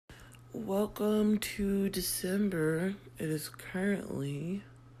Welcome to December. It is currently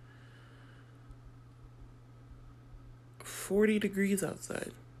 40 degrees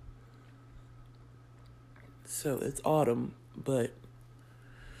outside. So it's autumn, but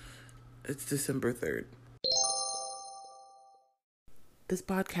it's December 3rd. This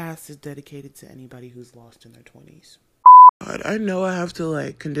podcast is dedicated to anybody who's lost in their 20s. God, I know I have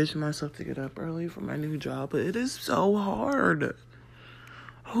to condition myself to get up early for my new job, but it is so hard.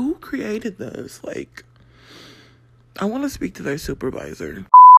 Who created this? I want to speak to their supervisor.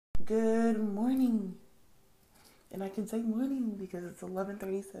 Good morning. And I can say morning because it's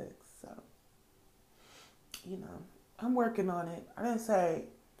 11:36. So, I'm working on it. I didn't say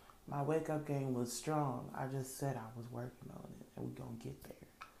my wake-up game was strong. I just said I was working on it, and we're going to get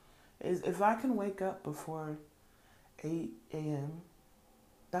there. If I can wake up before 8 a.m.,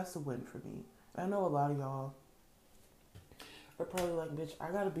 that's a win for me. I know a lot of y'all are probably like, bitch, I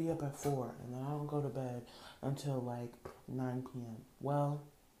gotta be up at 4, and then I don't go to bed until 9 p.m. Well,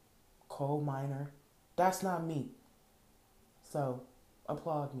 coal miner, that's not me. So,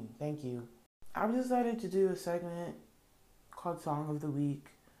 applaud me. Thank you. I've decided to do a segment called Song of the Week,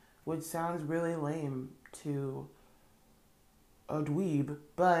 which sounds really lame to a dweeb,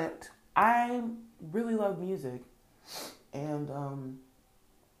 but I really love music. And,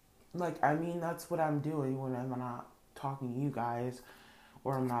 that's what I'm doing when I'm not talking to you guys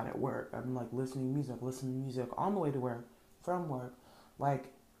or I'm not at work. I'm listening to music on the way to work, from work.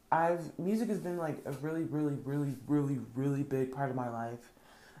 Music has been a really, really, really, really, really big part of my life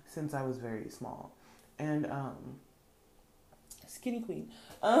since I was very small. And, skinny queen.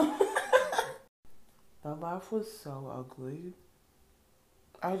 That laugh was so ugly.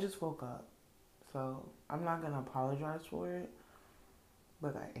 I just woke up. So I'm not going to apologize for it,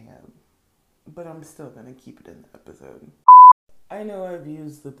 but I am. But I'm still going to keep it in the episode. I know I've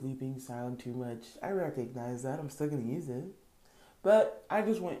used the bleeping sound too much. I recognize that. I'm still going to use it. But I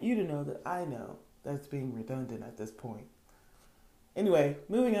just want you to know that I know that's being redundant at this point. Anyway,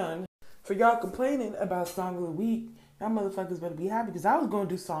 moving on. For y'all complaining about Song of the Week, y'all motherfuckers better be happy because I was going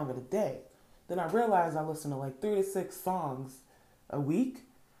to do Song of the Day. Then I realized I listen to 3 to 6 songs a week,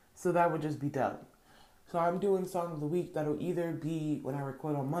 so that would just be done. So I'm doing Song of the Week that'll either be when I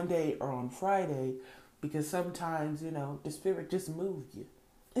record on Monday or on Friday, because sometimes, the spirit just moves you.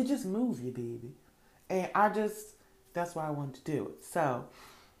 It just moves you, baby. And that's why I wanted to do it. So,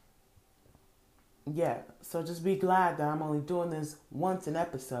 yeah. So just be glad that I'm only doing this once an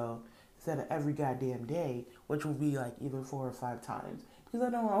episode instead of every goddamn day, which will be either 4 or 5 times. Because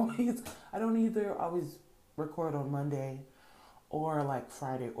I don't either always record on Monday or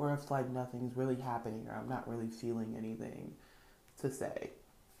Friday, or if nothing's really happening or I'm not really feeling anything to say.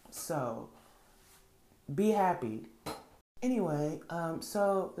 So be happy. Anyway,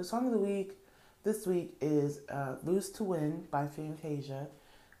 so the song of the week this week is Lose to Win by Fantasia.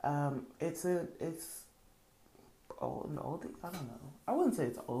 It's an oldie? I don't know. I wouldn't say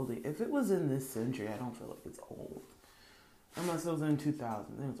it's oldie. If it was in this century, I don't feel like it's old. Unless it was in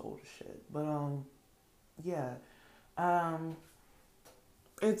 2000, then it's old as shit. But yeah.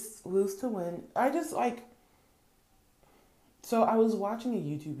 It's Lose to Win. So I was watching a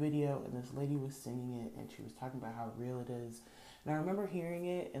YouTube video and this lady was singing it and she was talking about how real it is. And I remember hearing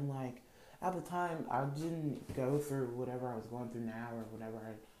it and at the time I didn't go through whatever I was going through now or whatever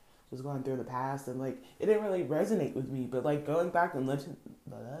I was going through in the past, and it didn't really resonate with me. But going back and listening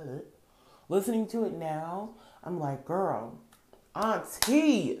to it now, I'm like, girl,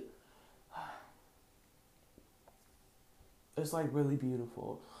 Auntie. It's really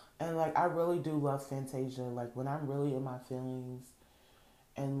beautiful. And I really do love Fantasia. When I'm really in my feelings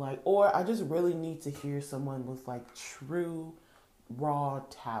and or I just really need to hear someone with true raw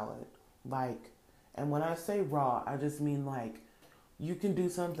talent. And when I say raw, I just mean you can do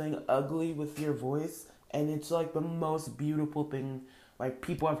something ugly with your voice and it's the most beautiful thing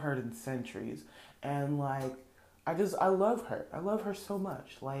people have heard in centuries. And I love her. I love her so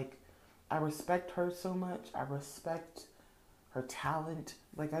much. I respect her so much. I respect her talent.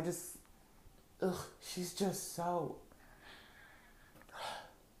 She's just so...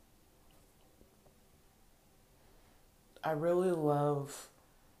 I really love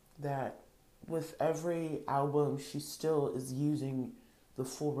that with every album, she still is using the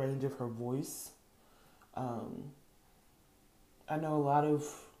full range of her voice. I know a lot of...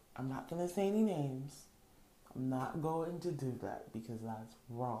 I'm not going to say any names. I'm not going to do that because that's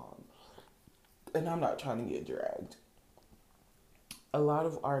wrong. And I'm not trying to get dragged. A lot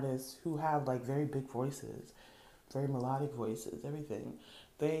of artists who have very big voices, very melodic voices, everything,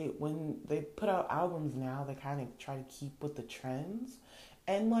 when they put out albums now, they kind of try to keep with the trends.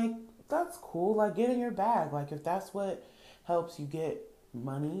 And that's cool. Like, get in your bag. Like, if that's what helps you get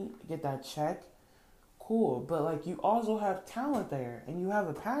money, get that check, cool. But like, you also have talent there, and you have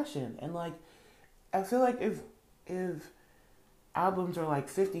a passion. And like, I feel like if albums are like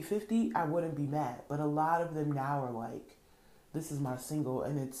 50-50, I wouldn't be mad. But a lot of them now are like, this is my single,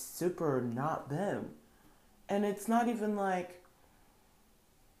 and it's super not them. And it's not even like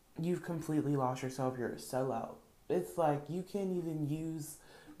you've completely lost yourself, you're a sellout. It's like you can't even use,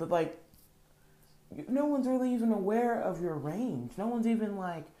 but like, no one's really even aware of your range. No one's even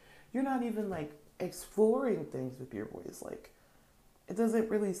like, you're not even like exploring things with your voice. Like, it doesn't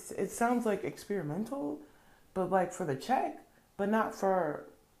really, it sounds like experimental, but like for the check, but not for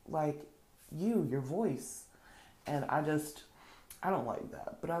like your voice. And I don't like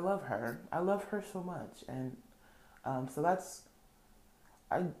that, but I love her. I love her so much. And so that's,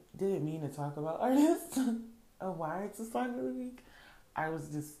 I didn't mean to talk about artists. Oh, why it's a song of the week. I was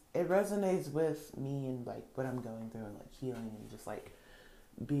just, it resonates with me and like what I'm going through and like healing and just like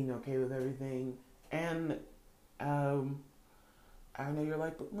being okay with everything. And I know you're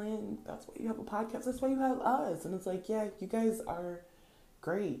like, but Lynn, that's why you have a podcast. That's why you have us. And it's like, yeah, you guys are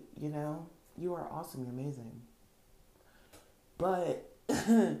great. You know, you are awesome. You're amazing. But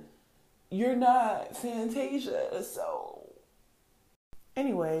you're not Fantasia. So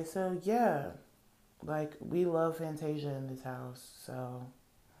anyway, so yeah. Like, we love Fantasia in this house, so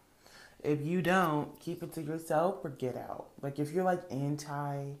if you don't, keep it to yourself or get out. Like, if you're, like,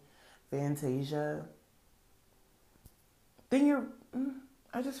 anti-Fantasia, then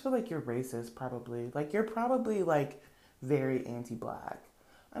I just feel like you're racist, probably. Like, you're probably, like, very anti-black.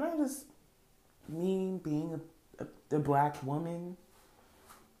 And I just, me being a black woman,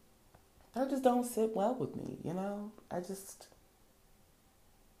 that just don't sit well with me, you know? I just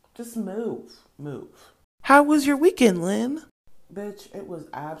move. How was your weekend, Lynn? Bitch, it was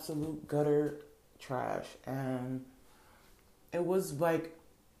absolute gutter trash. And it was like,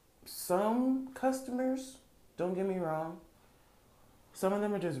 some customers, don't get me wrong, some of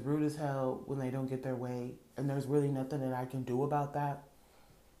them are just rude as hell when they don't get their way. And there's really nothing that I can do about that.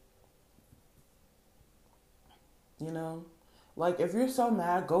 You know? Like, if you're so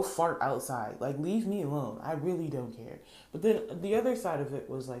mad, go fart outside. Like, leave me alone. I really don't care. But then the other side of it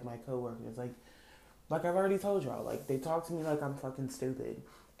was, like, my coworkers. Like I've already told y'all. Like, they talk to me like I'm fucking stupid.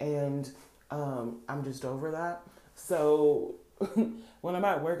 And I'm just over that. So, when I'm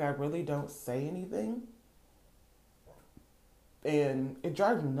at work, I really don't say anything. And it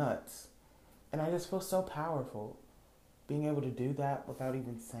drives me nuts. And I just feel so powerful being able to do that without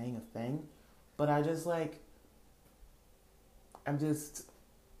even saying a thing. But I just, like, I'm just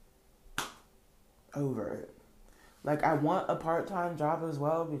over it. Like, I want a part-time job as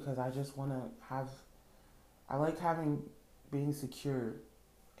well because I just want to I like being secure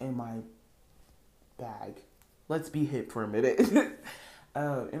in my bag. Let's be hip for a minute.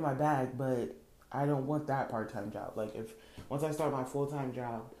 In my bag, but I don't want that part-time job. Like, once I start my full-time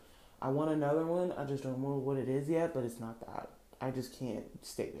job, I want another one. I just don't know what it is yet, but it's not that. I just can't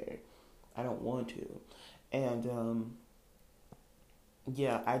stay there. I don't want to. And,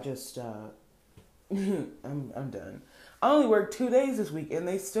 yeah, I just, I'm done. I only worked 2 days this week, and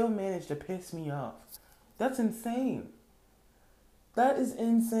they still managed to piss me off. That's insane. That is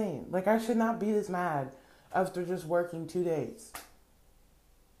insane. Like, I should not be this mad after just working 2 days.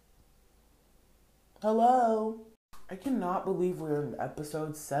 Hello? I cannot believe we're in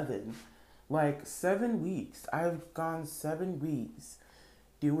episode 7. Like, 7 weeks. I've gone 7 weeks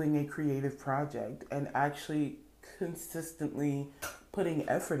doing a creative project and actually consistently putting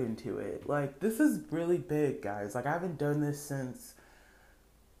effort into it. Like, this is really big, guys. Like, I haven't done this since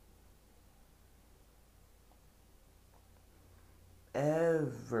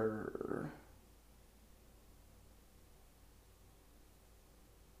ever.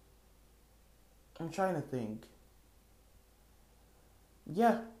 I'm trying to think.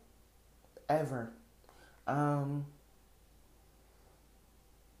 Yeah, ever.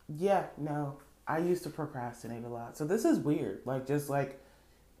 Yeah, no. I used to procrastinate a lot. So this is weird. Like, just like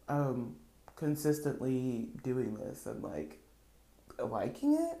consistently doing this and like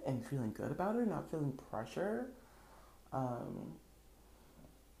liking it and feeling good about it, not feeling pressure.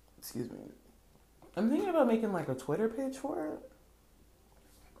 Excuse me. I'm thinking about making like a Twitter page for it.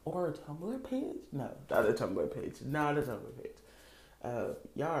 Or a Tumblr page? No, not a Tumblr page. Not a Tumblr page.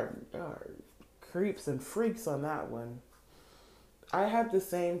 Y'all are creeps and freaks on that one. I had the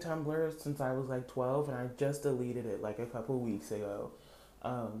same Tumblr since I was like 12, and I just deleted it like a couple weeks ago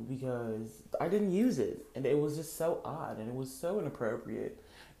because I didn't use it, and it was just so odd, and it was so inappropriate.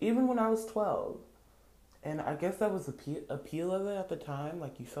 Even when I was 12, And I guess that was the appeal of it at the time.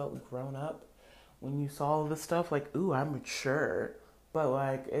 Like, you felt grown up when you saw all this stuff. Like, ooh, I'm mature. But,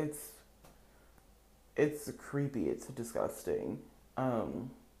 like, it's creepy. It's disgusting.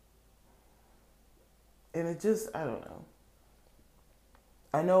 And it just, I don't know.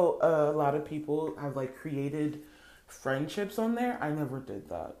 I know a lot of people have, like, created friendships on there. I never did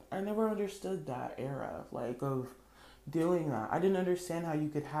that. I never understood that era, like, of doing that. I didn't understand how you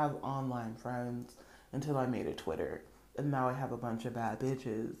could have online friends until I made a Twitter. And now I have a bunch of bad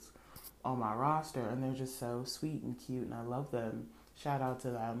bitches on my roster, and they're just so sweet and cute, and I love them. Shout out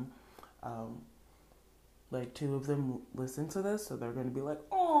to them. Like, 2 of them listen to this, so they're going to be like,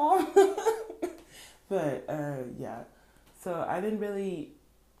 "Aw." But, yeah. So I didn't really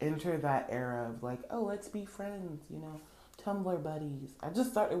enter that era of, like, oh, let's be friends, you know, Tumblr buddies. I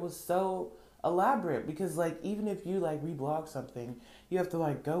just thought it was so elaborate because, like, even if you, like, reblog something, you have to,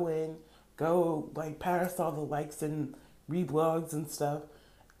 like, go, like, past all the likes and reblogs and stuff,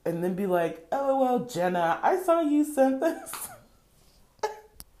 and then be like, LOL, Jenna, I saw you sent this.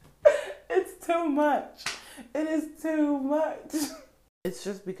 It's too much. It is too much. It's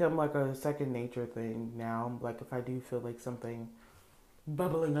just become like a second nature thing now. Like, if I do feel like something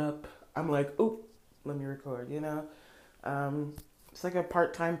bubbling up, I'm like, oh, let me record, you know? It's like a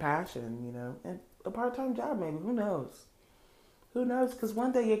part-time passion, you know? And a part-time job, maybe. Who knows? Who knows? Because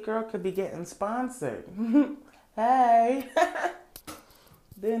one day your girl could be getting sponsored. Hey.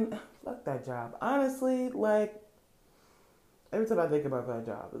 Then, fuck that job. Honestly, like, every time I think about that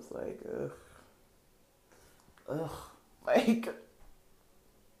job, it's like, ugh. Like,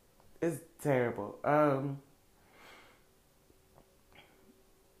 it's terrible.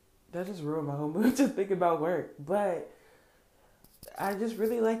 That just ruined my whole mood to think about work. But I just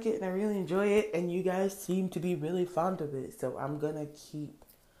really like it and I really enjoy it. And you guys seem to be really fond of it. So I'm going to keep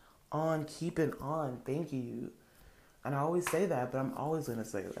on keeping on. Thank you. And I always say that, but I'm always going to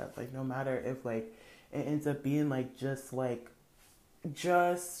say that. Like, no matter if, like, it ends up being, like, just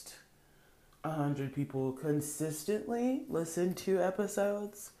 100 people consistently listen to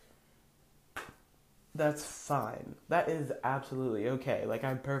episodes, that's fine. That is absolutely okay. Like,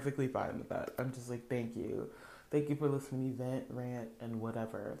 I'm perfectly fine with that. I'm just like, thank you. Thank you for listening to me vent, rant, and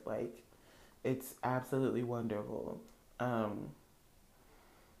whatever. Like, it's absolutely wonderful.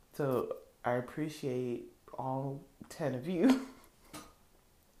 So I appreciate all 10 of you.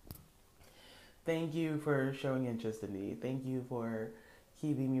 Thank you for showing interest in me. Thank you for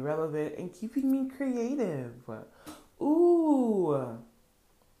keeping me relevant and keeping me creative. Ooh,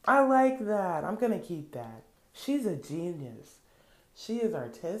 I like that. I'm going to keep that. She's a genius. She is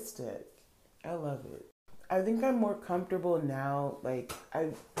artistic. I love it. I think I'm more comfortable now. Like,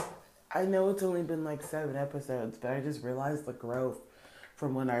 I know it's only been like 7 episodes, but I just realized the growth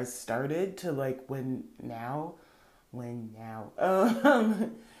from when I started to like when now.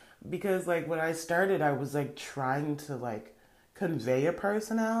 Because like when I started, I was like trying to like convey a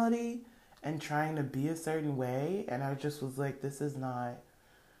personality and trying to be a certain way, and I just was like, this is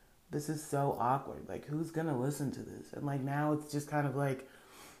so awkward. Like, who's gonna listen to this? And like now it's just kind of like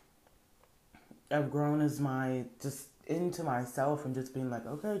I've grown as just into myself and just being like,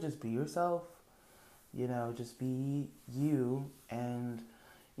 okay, just be yourself, you know, just be you, and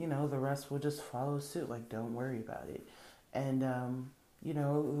you know, the rest will just follow suit. Like, don't worry about it. And you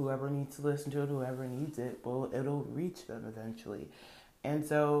know, whoever needs to listen to it, whoever needs it, well, it'll reach them eventually. And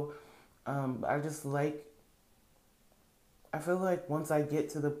so I feel like once I get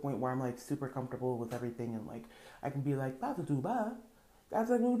to the point where I'm like super comfortable with everything and like I can be like, ba do ba, that's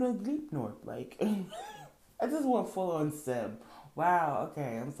like a deep north. Like, I just want full on sim. Wow,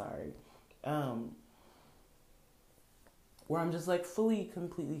 okay, I'm sorry. Where I'm just like fully,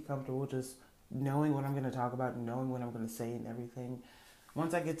 completely comfortable just knowing what I'm going to talk about, knowing what I'm going to say and everything.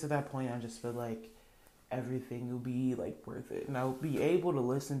 Once I get to that point, I just feel like everything will be like worth it. And I'll be able to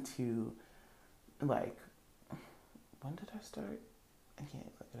listen to, like, when did I start? I can't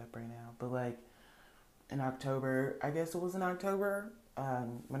look it up right now. But like in October, I guess it was in October,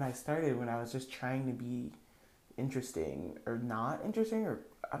 when I started, when I was just trying to be interesting or not interesting, or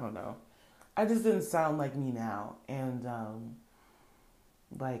I don't know. I just didn't sound like me now. And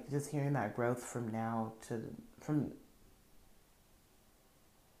like just hearing that growth from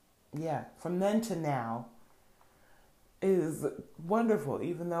then to now is wonderful,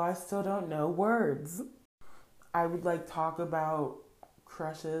 even though I still don't know words. I would like talk about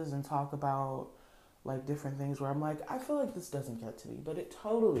crushes and talk about like different things where I'm like, I feel like this doesn't get to me, but it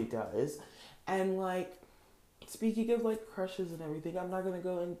totally does. And like, speaking of like crushes and everything, I'm not going to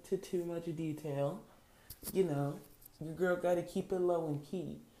go into too much detail. You know, your girl got to keep it low and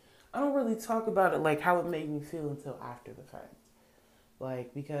key. I don't really talk about it like how it made me feel until after the fact.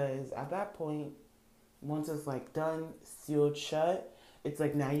 Like, because at that point, once it's like done, sealed shut, it's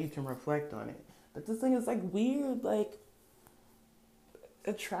like now you can reflect on it. But this thing is like weird, like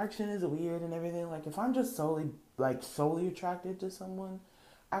attraction is weird and everything. Like if I'm just solely attracted to someone,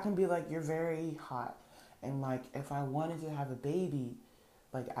 I can be like, you're very hot. And like if I wanted to have a baby,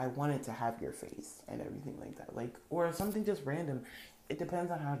 like I wanted to have your face and everything like that. Like, or something just random. It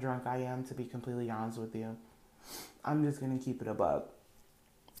depends on how drunk I am, to be completely honest with you. I'm just gonna keep it a buck.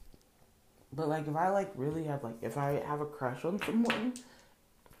 But like if I like really have like, if I have a crush on someone,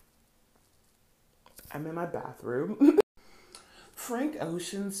 I'm in my bathroom. Frank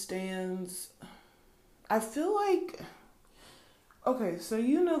Ocean stands. I feel like, okay, so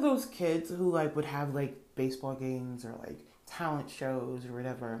you know those kids who like would have like baseball games or like talent shows or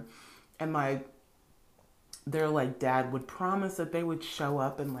whatever, and like their like dad would promise that they would show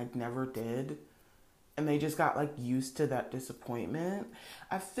up and like never did, and they just got like used to that disappointment.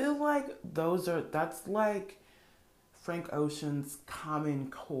 I feel like that's like Frank Ocean's common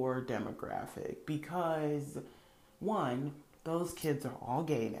core demographic, because one, those kids are all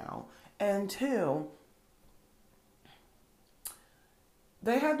gay now, and two,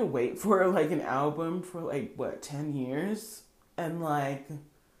 they had to wait for like an album for like what, 10 years, and like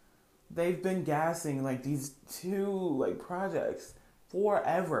they've been gassing like these two like projects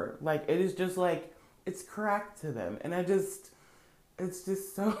forever. Like it is just like, it's cracked to them, and it's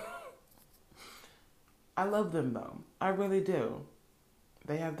just so I love them though. I really do.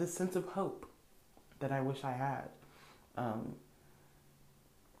 They have this sense of hope that I wish I had.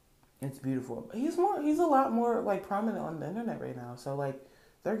 It's beautiful. He's a lot more like prominent on the internet right now. So like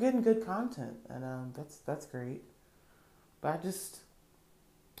they're getting good content, and that's great. But I just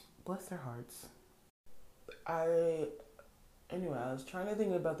bless their hearts. Anyway, I was trying to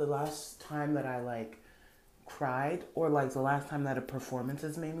think about the last time that I like cried, or like the last time that a performance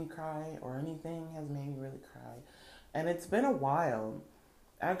has made me cry, or anything has made me really cry. And it's been a while.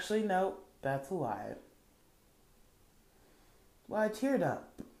 Actually, no, that's a lie. Well, I teared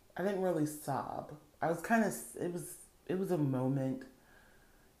up. I didn't really sob. I was kind of, it was a moment.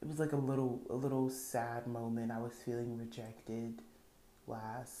 It was like a little sad moment. I was feeling rejected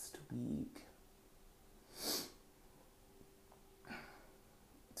last week.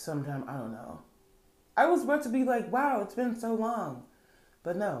 Sometime, I don't know. I was about to be like, wow, it's been so long.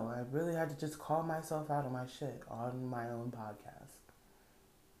 But no, I really had to just call myself out of my shit on my own podcast.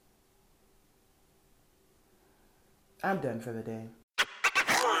 I'm done for the day.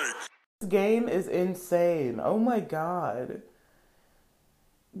 This game is insane. Oh my God.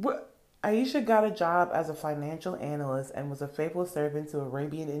 What? Aisha got a job as a financial analyst and was a faithful servant to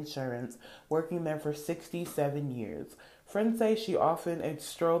Arabian Insurance, working there for 67 years. Friends say she often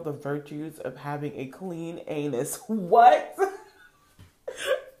extolled the virtues of having a clean anus. What?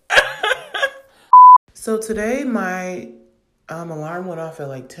 So today my alarm went off at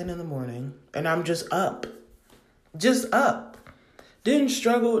like 10 in the morning, and I'm just up. Just up. Didn't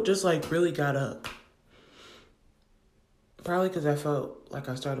struggle, just like really got up. Probably because I felt like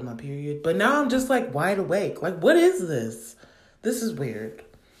I started my period. But now I'm just like wide awake. Like, what is this? This is weird.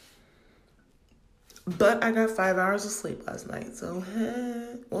 But I got 5 hours of sleep last night. So,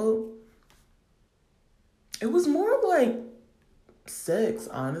 well, it was more like 6,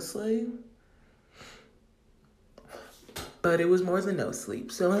 honestly. But it was more than no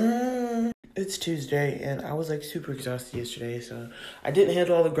sleep. So, it's Tuesday, and I was like super exhausted yesterday, so I didn't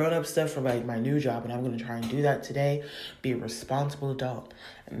handle all the grown-up stuff for like my new job, and I'm going to try and do that today, be a responsible adult,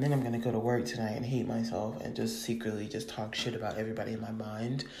 and then I'm going to go to work tonight and hate myself and just secretly just talk shit about everybody in my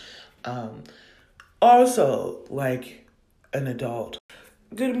mind. Also, like an adult.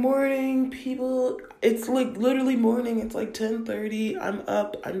 Good morning, people. It's like literally morning. It's like 10:30. I'm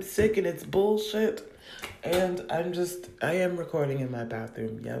up. I'm sick, and it's bullshit. And I am recording in my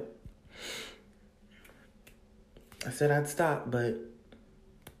bathroom. Yep. I said I'd stop, but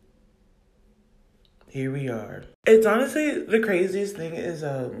here we are. It's honestly, the craziest thing is,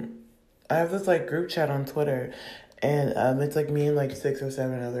 I have this like group chat on Twitter, and it's like me and like 6 or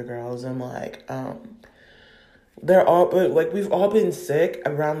 7 other girls, and like we've all been sick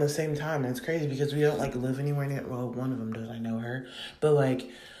around the same time, and it's crazy because we don't like live anywhere near, well, one of them does, I know her, but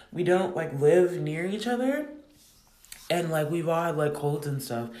like we don't like live near each other, and like we've all had like colds and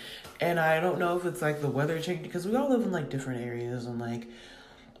stuff. And I don't know if it's like the weather change, because we all live in like different areas and like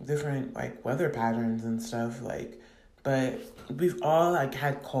different like weather patterns and stuff. Like But we've all like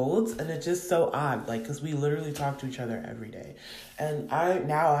had colds, and it's just so odd, like, because we literally talk to each other every day. And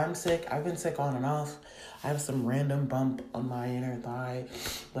I'm sick. I've been sick on and off. I have some random bump on my inner thigh.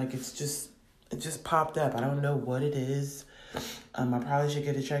 Like, it just popped up. I don't know what it is. I probably should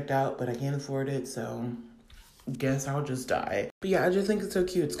get it checked out, but I can't afford it, so guess I'll just die. But yeah, I just think it's so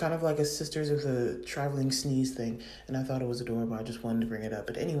cute. It's kind of like a Sisters of the Traveling Sneeze thing, and I thought it was adorable. I just wanted to bring it up.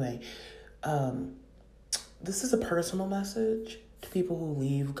 But anyway, this is a personal message to people who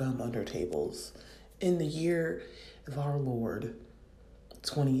leave gum under tables in the year of our Lord,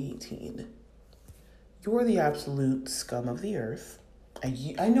 2018. You're the absolute scum of the earth.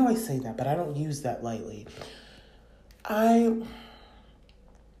 I know I say that, but I don't use that lightly. I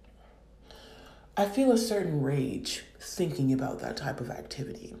feel a certain rage thinking about that type of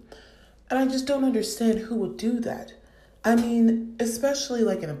activity. And I just don't understand who would do that. I mean, especially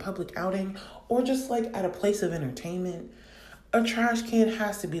like in a public outing or just like at a place of entertainment, a trash can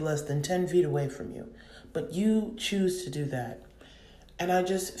has to be less than 10 feet away from you. But you choose to do that. And I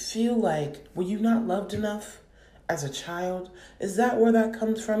just feel like, were you not loved enough as a child? Is that where that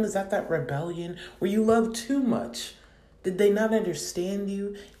comes from? Is that rebellion? Were you loved too much? Did they not understand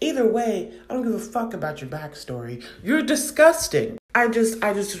you? Either way, I don't give a fuck about your backstory. You're disgusting. I just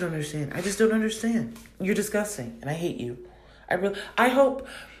don't understand. I just don't understand. You're disgusting, and I hate you. I hope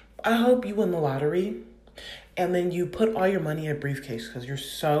you win the lottery, and then you put all your money in a briefcase because you're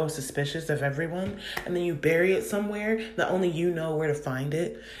so suspicious of everyone, and then you bury it somewhere that only you know where to find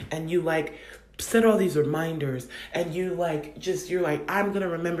it, and you like set all these reminders, and you're like, I'm gonna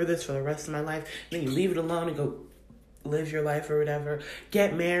remember this for the rest of my life. And then you leave it alone and go live your life or whatever,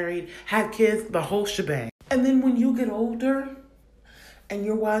 get married, have kids, the whole shebang. And then when you get older and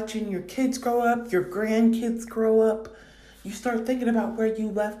you're watching your kids grow up, your grandkids grow up, you start thinking about where you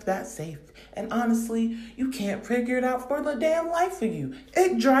left that safe. And honestly, you can't figure it out for the damn life of you.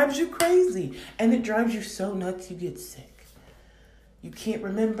 It drives you crazy. And it drives you so nuts you get sick. You can't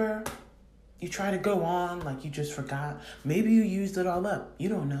remember. You try to go on like you just forgot. Maybe you used it all up. You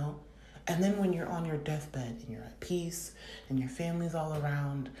don't know. And then when you're on your deathbed and you're at peace and your family's all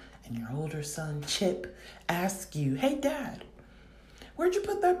around and your older son, Chip, asks you, hey, Dad, where'd you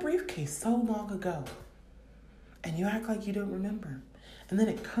put that briefcase so long ago? And you act like you don't remember. And then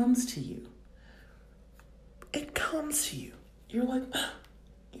it comes to you. It comes to you. You're like,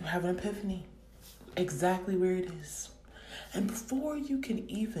 you have an epiphany. Exactly where it is. And before you can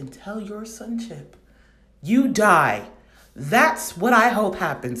even tell your son, Chip, you die. That's what I hope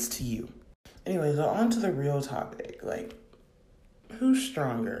happens to you. Anyway, so on to the real topic. Like, who's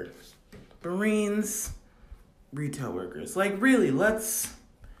stronger? Marines, retail workers. Like, really, let's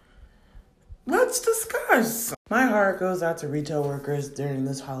discuss. My heart goes out to retail workers during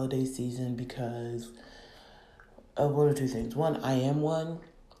this holiday season because of one of two things. One, I am one.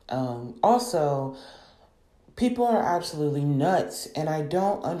 Also, people are absolutely nuts, and I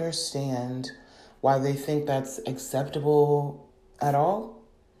don't understand why they think that's acceptable at all.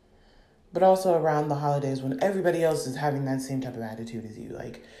 But also around the holidays when everybody else is having that same type of attitude as you.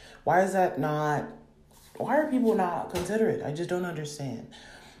 Like, why are people not considerate? I just don't understand.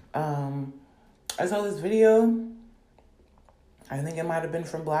 I saw this video. I think it might have been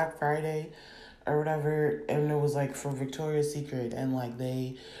from Black Friday or whatever. And it was like for Victoria's Secret. And like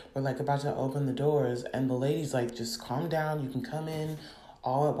they were like about to open the doors. And the lady's like, just calm down. You can come in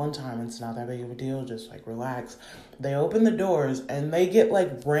all at one time. It's not that big of a deal. Just like relax. They open the doors and they get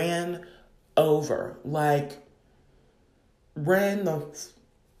like ran over. Like ran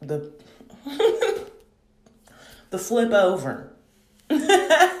the the flip over.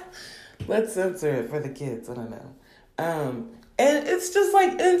 Let's censor it for the kids. I don't know. And it's just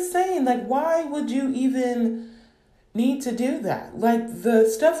like insane. Like, why would you even need to do that? Like, the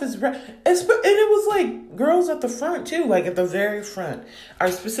stuff is and it was like girls at the front too, like at the very front. I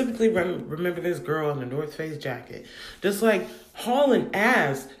specifically remember this girl in a North Face jacket, just like hauling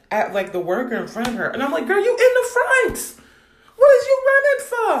ass at like the worker in front of her, and I'm like, girl, you in the front. What is you running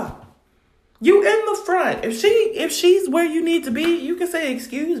for? You in the front. If she's where you need to be, you can say,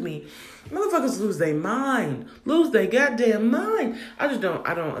 excuse me. Motherfuckers lose their mind. Lose their goddamn mind. I don't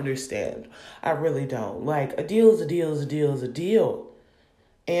understand. I really don't. Like, a deal is a deal is a deal is a deal.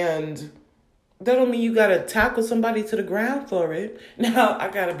 And that don't mean you gotta tackle somebody to the ground for it. Now, I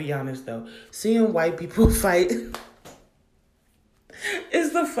gotta be honest though. Seeing white people fight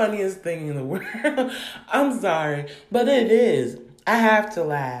is the funniest thing in the world. I'm sorry, but it is. I have to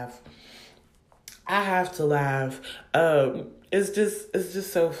laugh. It's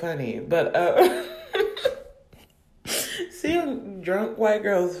just so funny. But seeing drunk white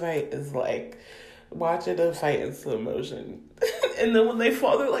girls fight is like watching them fight in slow motion. And then when they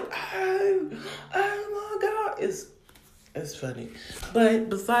fall, they're like, oh my God. It's funny. But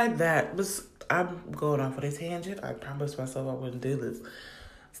beside that, I'm going off on a tangent. I promised myself I wouldn't do this.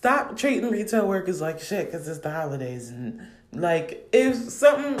 Stop treating retail workers like shit because it's the holidays. And, like, if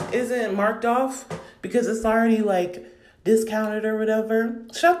something isn't marked off because it's already, like, discounted or whatever,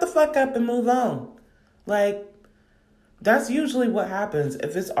 shut the fuck up and move on. Like, that's usually what happens.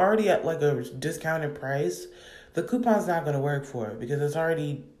 If it's already at, like, a discounted price, the coupon's not going to work for it because it's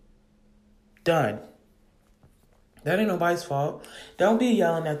already done. That ain't nobody's fault. Don't be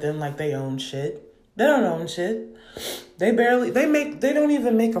yelling at them like they own shit. They don't own shit. They don't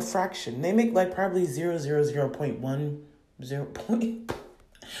even make a fraction. They make like probably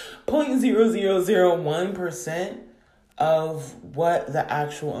 0.0001% of what the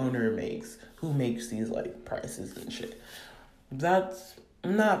actual owner makes, who makes these like prices and shit. That's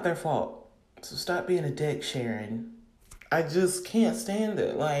not their fault. So stop being a dick, Sharon. I just can't stand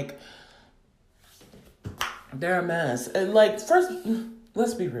it. Like, they're a mess. And like, first,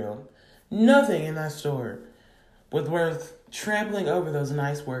 let's be real. Nothing in that store was worth trampling over those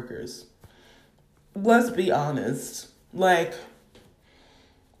nice workers. Let's be honest. Like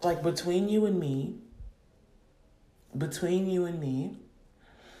between you and me,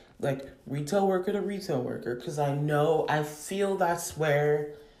 like retail worker to retail worker, because I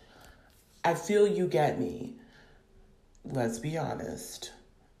feel you get me. Let's be honest.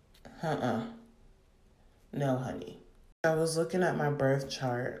 No, honey. I was looking at my birth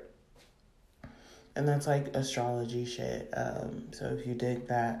chart, and that's like astrology shit. So if you dig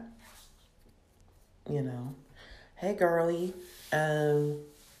that, you know, hey girly. I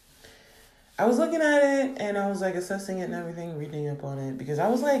was looking at it and I was like assessing it and everything, reading up on it because I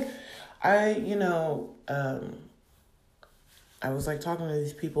was like, I was like talking to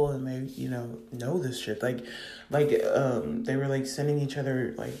these people and they, know this shit. Like they were like sending each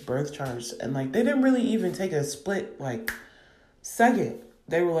other like birth charts and like they didn't really even take a split like second.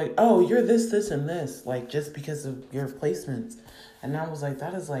 They were like, oh, you're this, and this, like just because of your placements. And I was like,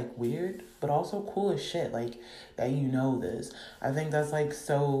 that is like weird, but also cool as shit. Like that this. I think that's like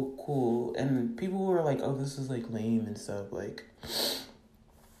so cool. And people were like, oh, this is like lame and stuff. Like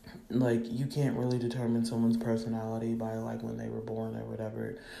you can't really determine someone's personality by like when they were born or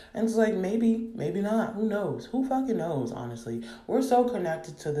whatever. And it's like, maybe not. Who knows? Who fucking knows, honestly? We're so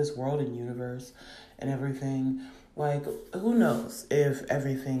connected to this world and universe and everything. Like, who knows if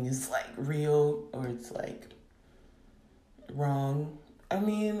everything is like real or it's like wrong. I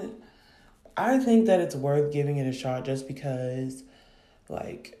mean, I think that it's worth giving it a shot just because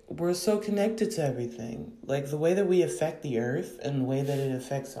like we're so connected to everything. Like the way that we affect the earth and the way that it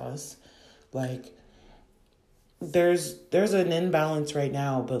affects us, like there's an imbalance right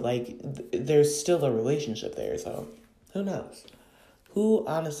now, but like there's still a relationship there. So who knows? Who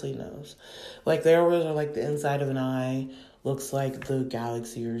honestly knows? Like the orbits are like the inside of an eye looks like the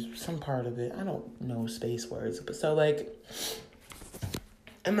galaxy or some part of it. I don't know space words, but so like,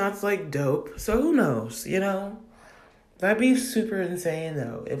 and that's like dope. So who knows, That'd be super insane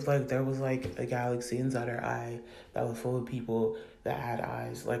though, if like there was like a galaxy inside our eye that was full of people that had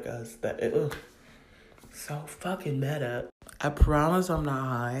eyes like us. So fucking meta. I promise I'm not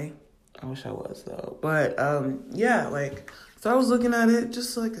high. I wish I was though. But yeah, like so I was looking at it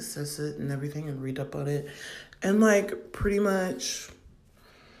just to like assess it and everything and read up on it. And like pretty much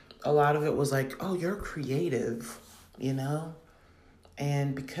a lot of it was like, oh, you're creative,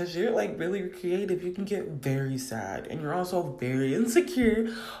 And because you're like really creative, you can get very sad. And you're also very insecure.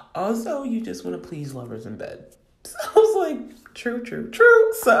 Also, you just want to please lovers in bed. So I was like, true.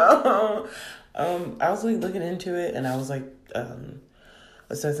 So I was like looking into it and I was like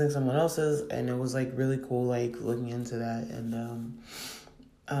assessing someone else's, and it was like really cool like looking into that. And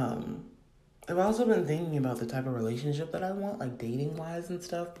I've also been thinking about the type of relationship that I want, like dating wise and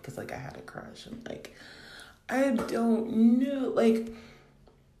stuff, because like I had a crush and like I don't know, like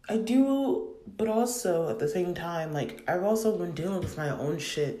I do, but also at the same time, like I've also been dealing with my own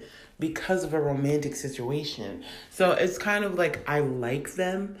shit because of a romantic situation. So it's kind of like I like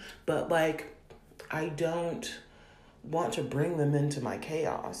them, but like I don't want to bring them into my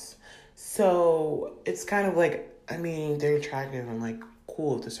chaos. So it's kind of like, I mean, they're attractive and like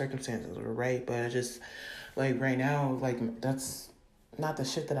cool if the circumstances were right, but I just like right now, like that's not the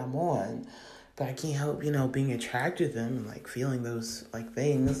shit that I'm on. But I can't help, being attracted to them and like feeling those like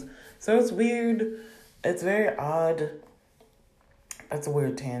things. So it's weird. It's very odd. That's a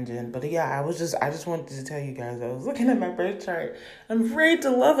weird tangent. But yeah, I just wanted to tell you guys, I was looking at my birth chart. I'm afraid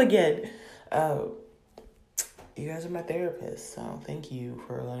to love again. You guys are my therapist, so thank you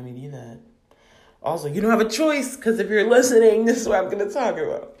for letting me do that. Also, you don't have a choice, because if you're listening, this is what I'm going to talk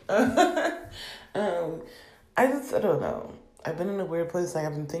about. I don't know. I've been in a weird place. Like,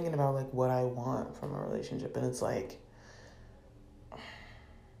 I've been thinking about, like, what I want from a relationship. And it's like,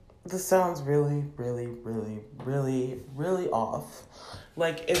 this sounds really, really, really, really, really off.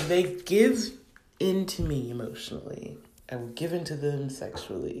 Like, if they give into me emotionally, I will give into them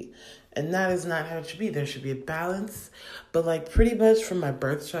sexually. And that is not how it should be. There should be a balance. But, like, pretty much from my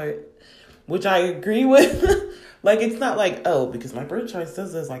birth chart, which I agree with. Like, it's not like, oh, because my birth chart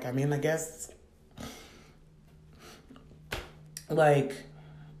says this. Like, I mean, I guess, like,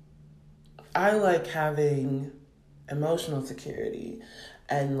 I like having emotional security.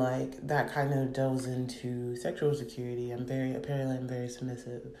 And, like, that kind of delves into sexual security. I'm very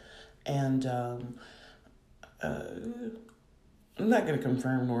submissive. And, I'm not going to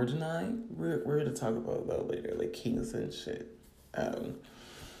confirm nor deny. We're going to talk about that later, like kinks and shit. I'm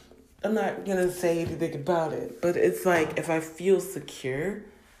not going to say anything about it. But it's like, if I feel secure,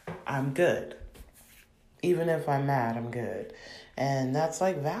 I'm good. Even if I'm mad, I'm good. And that's,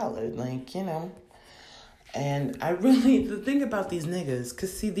 like, valid. Like, you know. And I really, the thing about these niggas,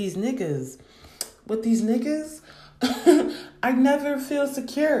 because see, with these niggas, I never feel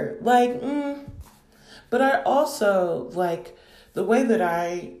secure. Like, but I also, like, the way that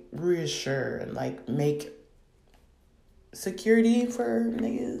I reassure and, like, make security for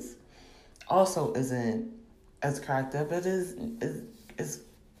niggas also isn't as cracked up as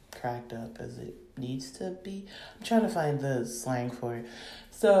cracked up as it needs to be. I'm trying to find the slang for it.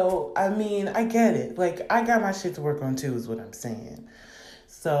 So, I mean, I get it. Like, I got my shit to work on too, is what I'm saying.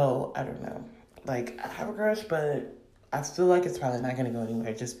 So, I don't know. Like, I have a crush, but I feel like it's probably not going to go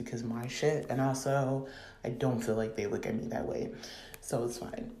anywhere just because of my shit. And also, I don't feel like they look at me that way. So, it's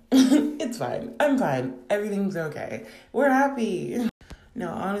fine. It's fine. I'm fine. Everything's okay. We're happy. No,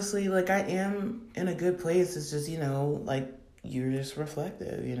 honestly, like, I am in a good place. It's just, you know, like, you're just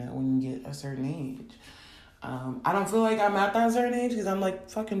reflective, you know, when you get a certain age. I don't feel like I'm at that certain age because I'm, like,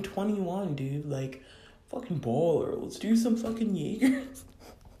 fucking 21, dude. Like, fucking baller. Let's do some fucking Jaegers.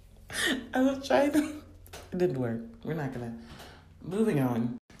 I was trying to... It didn't work. We're not gonna... Moving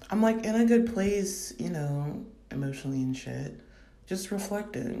on. I'm, like, in a good place, you know, emotionally and shit. Just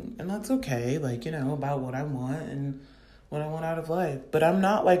reflecting. And that's okay, like, you know, about what I want and what I want out of life. But I'm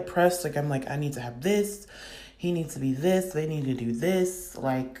not, like, pressed. Like, I'm like, I need to have this. He needs to be this. They need to do this.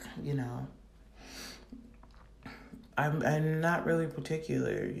 Like, you know... I'm not really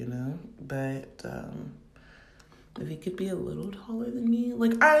particular, you know, but if he could be a little taller than me,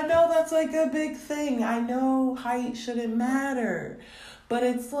 like, I know that's, like, a big thing. I know height shouldn't matter, but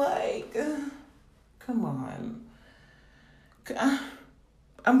it's like, come on.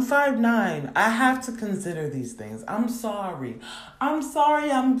 I'm 5'9". I have to consider these things. I'm sorry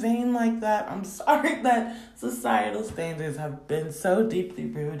I'm vain like that. I'm sorry that societal standards have been so deeply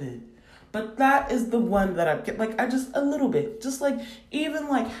rooted. But that is the one that I get, like, I just, a little bit. Just, like, even,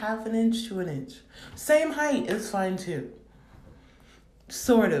 like, half an inch to an inch. Same height is fine, too.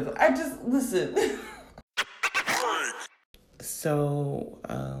 Sort of. I just, listen. So,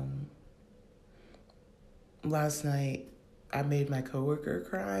 last night, I made my coworker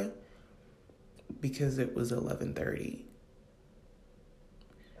cry because it was 11:30.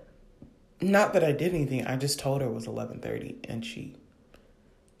 Not that I did anything. I just told her it was 11:30, and she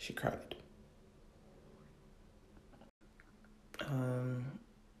cried.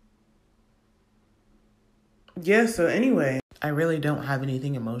 Yeah, so anyway, I really don't have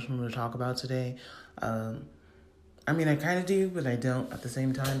anything emotional to talk about today. I mean, I kind of do, but I don't at the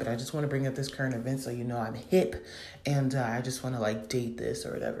same time. But I just want to bring up this current event so you know I'm hip. And I just want to, like, date this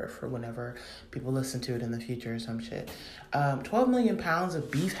or whatever for whenever people listen to it in the future or some shit. 12 million pounds of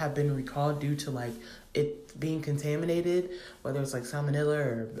beef have been recalled due to, like, it being contaminated, whether it's, like, salmonella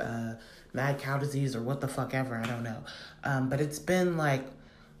or mad cow disease or what the fuck ever, I don't know. But it's been, like,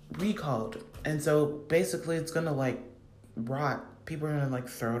 recalled. And so basically it's gonna, like, rot. People are gonna, like,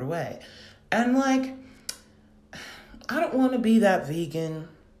 throw it away. And, like, I don't want to be that vegan,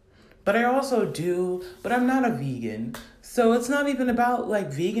 but I also do, but I'm not a vegan. So it's not even about, like,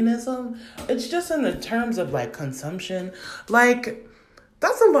 veganism. It's just in the terms of, like, consumption. Like,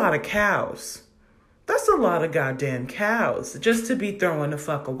 that's a lot of cows. That's a lot of goddamn cows just to be throwing the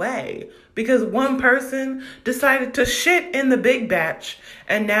fuck away. Because one person decided to shit in the big batch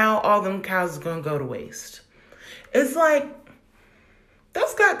and now all them cows is going to go to waste. It's like,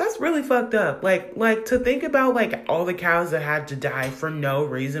 That's really fucked up. Like to think about like all the cows that had to die for no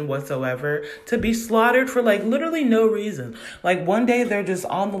reason whatsoever, to be slaughtered for like literally no reason. Like one day they're just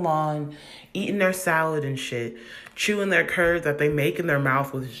on the lawn eating their salad and shit, chewing their curd that they make in their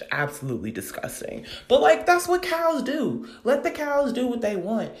mouth, which is absolutely disgusting. But like that's what cows do. Let the cows do what they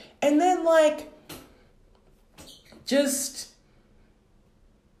want. And then like just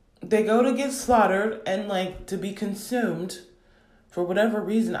they go to get slaughtered and like to be consumed for whatever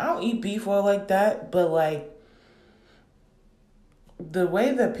reason. I don't eat beef oil like that, but like the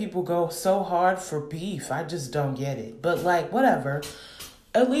way that people go so hard for beef, I just don't get it. But like whatever.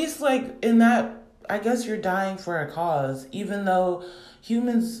 At least like in that, I guess you're dying for a cause, even though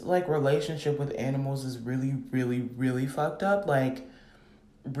humans like relationship with animals is really, really, really fucked up, like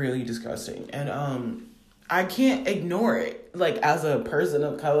really disgusting. And I can't ignore it. Like as a person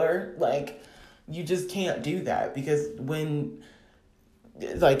of color, like you just can't do that, because when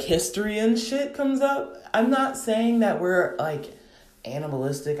like history and shit comes up, I'm not saying that we're like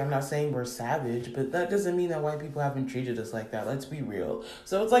animalistic. I'm not saying we're savage, but that doesn't mean that white people haven't treated us like that. Let's be real.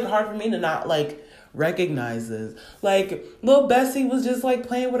 So it's like hard for me to not like recognize this. Like little Bessie was just like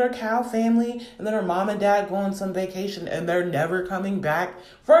playing with her cow family, and then her mom and dad go on some vacation and they're never coming back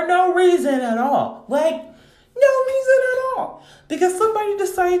for no reason at all. Like no reason at all. Because somebody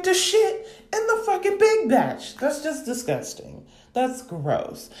decided to shit in the fucking big batch. That's just disgusting. That's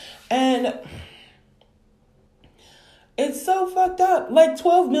gross. And it's so fucked up. Like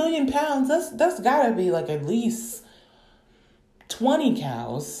 12 million pounds, that's gotta be like at least 20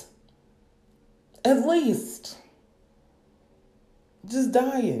 cows. At least. Just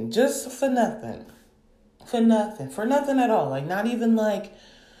dying. Just for nothing. For nothing. For nothing at all. Like not even like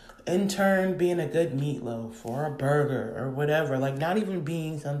in turn being a good meatloaf or a burger or whatever. Like not even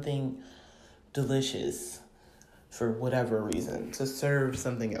being something delicious for whatever reason. To serve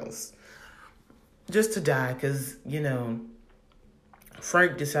something else. Just to die because, you know,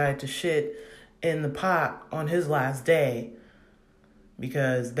 Frank decided to shit in the pot on his last day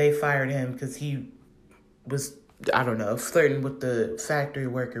because they fired him because he was, I don't know, flirting with the factory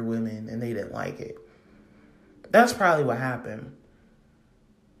worker women and they didn't like it. That's probably what happened.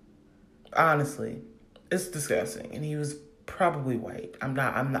 Honestly, it's disgusting. And he was probably white. I'm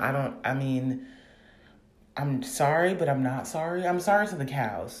sorry, but I'm not sorry. I'm sorry to the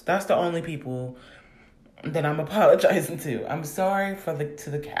cows. That's the only people that I'm apologizing to. I'm sorry to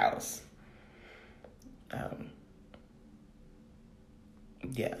the cows.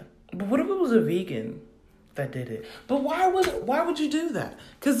 Yeah. But what if it was a vegan that did it? But why would you do that?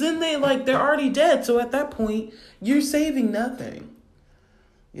 Because then they're already dead. So at that point, you're saving nothing.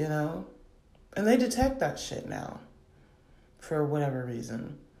 You know? And they detect that shit now. For whatever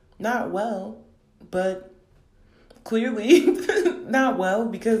reason. Not well, but clearly not well,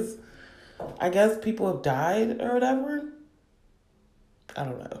 because I guess people have died or whatever. I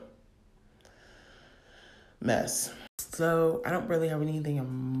don't know. Mess. So I don't really have anything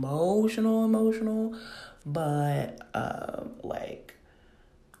emotional, but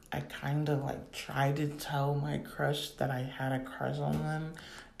I kind of tried to tell my crush that I had a crush on them,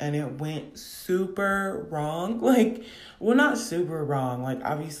 and it went super wrong. Well, not super wrong.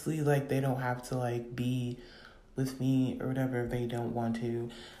 Obviously, they don't have to be with me or whatever if they don't want to.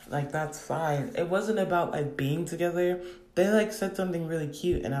 That's fine. It wasn't about being together. They said something really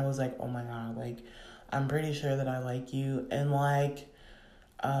cute, and I was like, oh my god, I'm pretty sure that I like you. And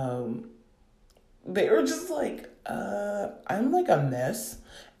they were just I'm a mess.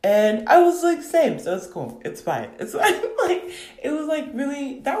 And I was same, so it's cool. It's fine. It's fine. It was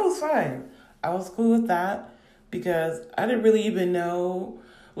really, that was fine. I was cool with that because I didn't really even know.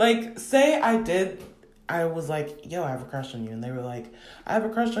 Say I was yo, I have a crush on you. And they were I have a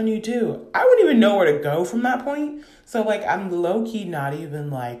crush on you too. I wouldn't even know where to go from that point. So I'm low-key not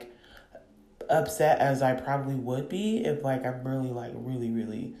even upset as I probably would be if I'm really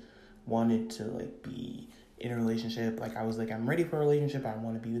really wanted to be in a relationship. I was I'm ready for a relationship. I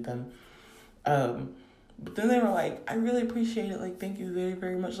want to be with them. But then they were I really appreciate it. Thank you very,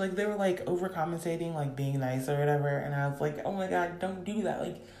 very much. They were overcompensating, being nice or whatever. And I was oh my god, don't do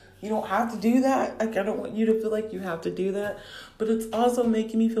that. You don't have to do that. I don't want you to feel you have to do that. But it's also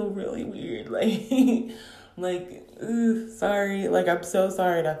making me feel really weird. Sorry. I'm so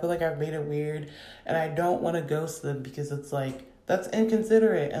sorry. And I feel I've made it weird. And I don't want to ghost them because it's that's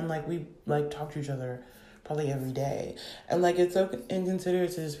inconsiderate. And we talk to each other probably every day. And it's so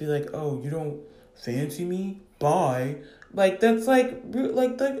inconsiderate to just be oh, you don't fancy me? Bye. That's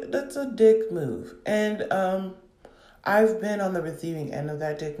that's a dick move. And I've been on the receiving end of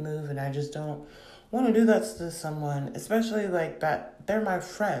that dick move, and I just don't want to do that to someone, especially like that they're my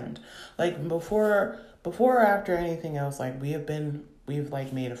friend. Like before or after anything else, like we've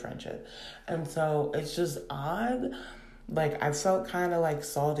like made a friendship. And so it's just odd. Like I felt kind of like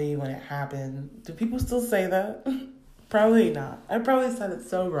salty when it happened. Do people still say that? Probably not. I probably said it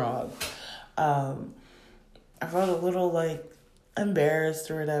so wrong. I felt a little like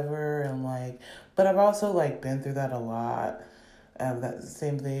embarrassed or whatever, and like, but I've also like been through that a lot. That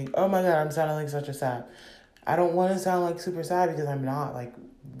same thing. Oh my God, I'm sounding like such a sad. I don't want to sound like super sad because I'm not. Like,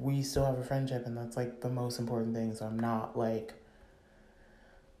 we still have a friendship, and that's like the most important thing. So I'm not like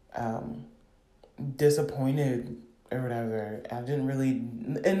disappointed or whatever. I didn't really,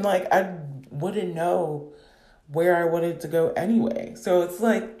 and like I wouldn't know where I wanted to go anyway. So it's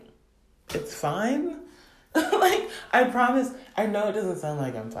like, it's fine. Like, I promise, I know it doesn't sound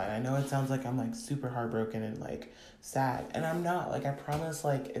like I'm fine. I know it sounds like I'm like super heartbroken and like sad, and I'm not. Like, I promise,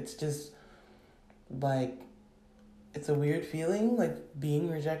 like, it's just like, it's a weird feeling, like being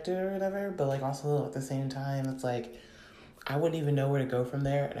rejected or whatever, but like also at the same time, it's like I wouldn't even know where to go from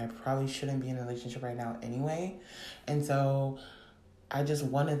there, and I probably shouldn't be in a relationship right now anyway. And so I just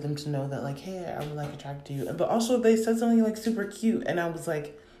wanted them to know that, like, hey, I'm like attracted to you. But also they said something like super cute, and I was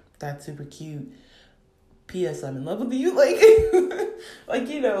like, that's super cute. P.S. I'm in love with you. Like, like,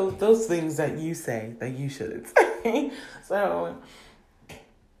 you know, those things that you say that you shouldn't say. So,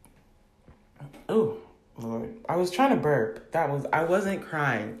 oh, Lord. I was trying to burp. I wasn't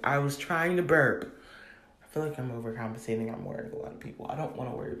crying. I was trying to burp. I feel like I'm overcompensating. I'm worried a lot of people. I don't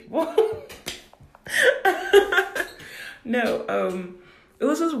want to worry people. No, it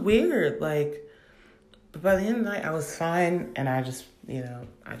was just weird. Like, but by the end of the night, I was fine. And I just, you know,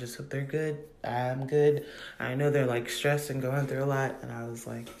 I just hope they're good. I'm good. I know they're like stressed and going through a lot. And I was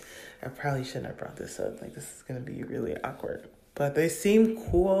like, I probably shouldn't have brought this up. Like, this is going to be really awkward. But they seem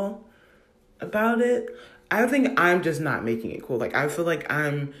cool about it. I think I'm just not making it cool. Like, I feel like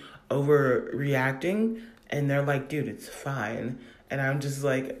I'm overreacting. And they're like, dude, it's fine. And I'm just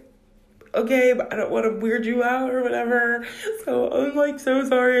like, okay, but I don't want to weird you out or whatever. So I'm like, so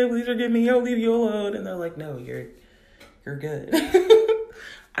sorry. Please forgive me. I'll leave you alone. And they're like, no, you're good.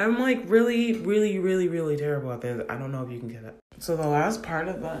 I'm like really, really, really, really terrible at this. I don't know if you can get it. So the last part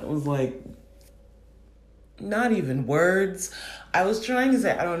of that was like, not even words. I was trying to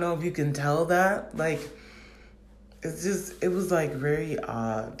say, I don't know if you can tell that. Like, it's just, it was like very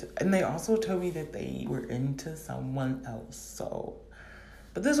odd. And they also told me that they were into someone else. So,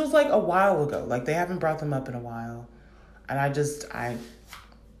 but this was like a while ago. Like, they haven't brought them up in a while. And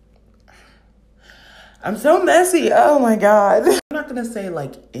I'm so messy. Oh my God. I'm not going to say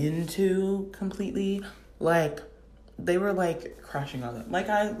like into completely. Like, they were like crushing on them. Like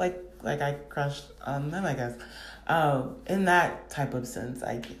I crushed on them, I guess. In that type of sense,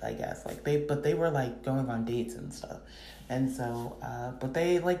 I guess. Like, they were like going on dates and stuff. And so, but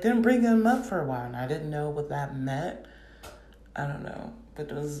they like didn't bring them up for a while, and I didn't know what that meant. I don't know, but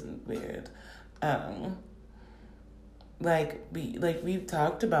it was weird. We've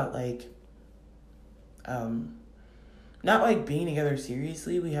talked about like, not like being together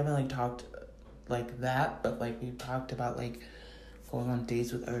seriously. We haven't like talked like that, but like we've talked about like going on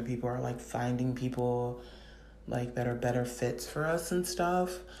dates with other people or like finding people like that are better fits for us and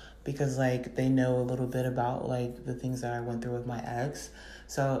stuff, because like they know a little bit about like the things that I went through with my ex.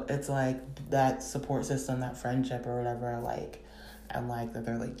 So it's like that support system, that friendship or whatever, like, and like that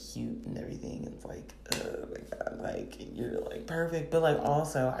they're like cute and everything. It's like, oh my God, like you're like perfect. But like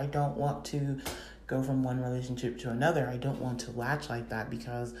also I don't want to go from one relationship to another. I don't want to latch like that,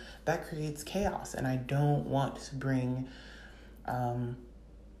 because that creates chaos, and I don't want to bring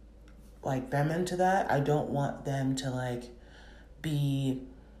like them into that. I don't want them to like be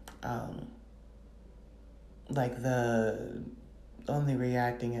like the only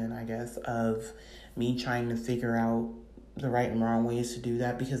reacting in, I guess, of me trying to figure out the right and wrong ways to do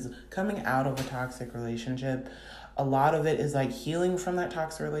that. Because coming out of a toxic relationship, a lot of it is like healing from that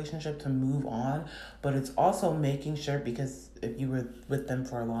toxic relationship to move on, but it's also making sure, because if you were with them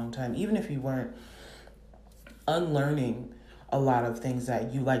for a long time, even if you weren't, unlearning a lot of things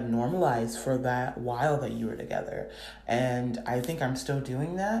that you like normalized for that while that you were together. And I think I'm still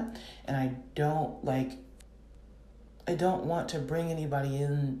doing that, and I don't want to bring anybody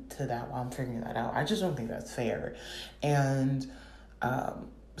into that while I'm figuring that out. I just don't think that's fair. And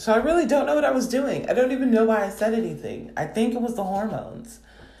so I really don't know what I was doing. I don't even know why I said anything. I think it was the hormones.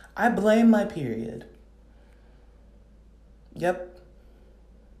 I blame my period. Yep.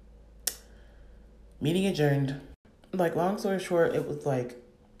 Meeting adjourned. Like, long story short, it was like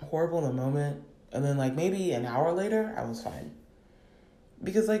horrible in the moment. And then like maybe an hour later, I was fine.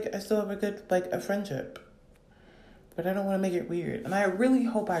 because, like, I still have a good, like, a friendship. But I don't want to make it weird. And I really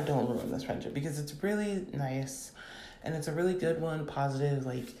hope I don't ruin this friendship because it's really nice. And it's a really good one, positive.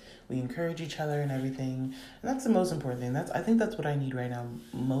 Like, we encourage each other and everything. And that's the most important thing. I think that's what I need right now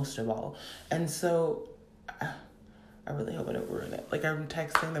most of all. And so, I really hope I don't ruin it. Like, I'm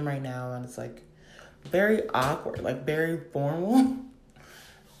texting them right now and it's, like, very awkward. Like, very formal.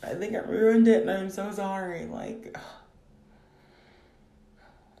 I think I ruined it and I'm so sorry. Like,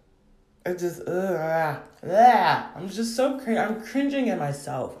 I just, I'm just so I'm cringing at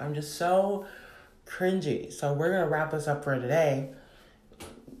myself. I'm just so cringy. So we're going to wrap this up for today.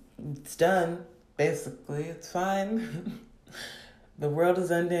 It's done. Basically, it's fine. The world is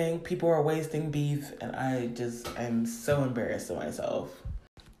ending. People are wasting beef. And I'm so embarrassed of myself.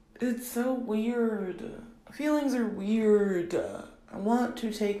 It's so weird. Feelings are weird. I want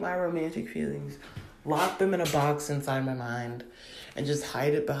to take my romantic feelings, lock them in a box inside my mind, and just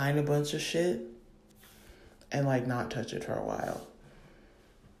hide it behind a bunch of shit and, like, not touch it for a while.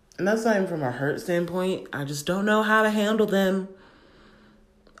 And that's not even from a hurt standpoint. I just don't know how to handle them.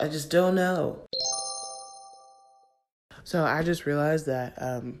 I just don't know. So I just realized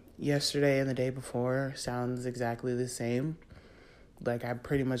that yesterday and the day before sounds exactly the same. Like, I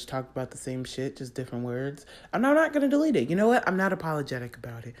pretty much talked about the same shit, just different words. I'm not going to delete it. You know what? I'm not apologetic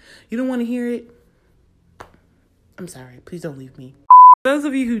about it. You don't want to hear it? I'm sorry. Please don't leave me. Those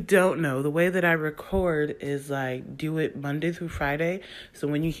of you who don't know, the way that I record is, like, do it Monday through Friday. So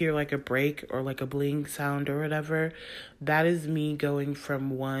when you hear, like, a break or, like, a bling sound or whatever, that is me going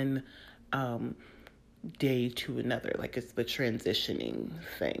from one day to another. Like, it's the transitioning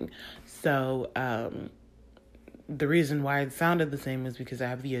thing. So, the reason why it sounded the same is because I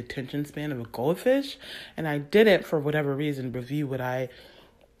have the attention span of a goldfish, and I didn't, for whatever reason, review what I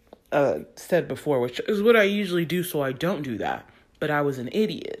said before, which is what I usually do, so I don't do that. But I was an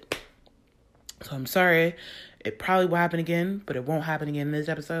idiot. So I'm sorry. It probably will happen again, but it won't happen again in this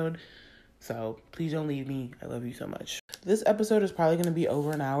episode. So please don't leave me. I love you so much. This episode is probably going to be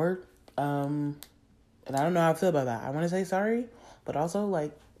over an hour. And I don't know how I feel about that. I want to say sorry, but also,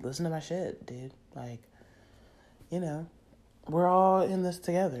 like, listen to my shit, dude. Like, you know, we're all in this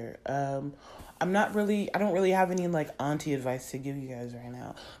together. I don't really have any, like, auntie advice to give you guys right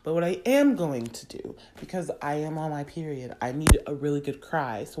now. But what I am going to do, because I am on my period, I need a really good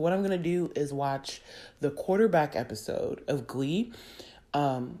cry. So what I'm going to do is watch the quarterback episode of Glee.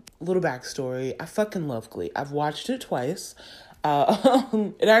 Little backstory. I fucking love Glee. I've watched it twice.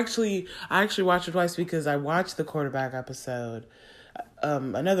 I actually watched it twice because I watched the quarterback episode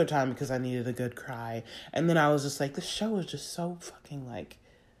another time because I needed a good cry. And then I was just like, this show is just so fucking, like,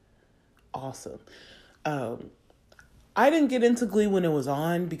 awesome. I didn't get into Glee when it was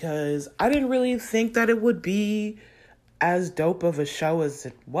on because I didn't really think that it would be as dope of a show as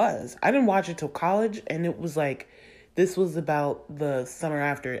it was. I didn't watch it till college, and it was like, this was about the summer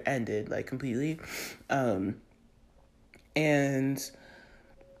after it ended, like, completely. And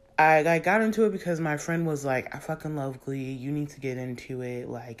I got into it because my friend was like, I fucking love Glee. You need to get into it.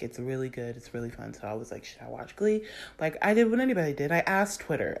 Like, it's really good. It's really fun. So I was like, should I watch Glee? Like, I did what anybody did. I asked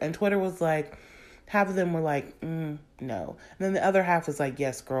Twitter. And Twitter was like, half of them were like, no. And then the other half was like,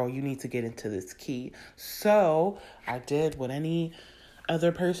 yes, girl, you need to get into this key. So I did what any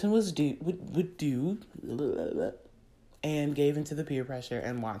other person would do and gave into the peer pressure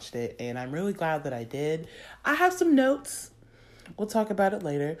and watched it. And I'm really glad that I did. I have some notes. We'll talk about it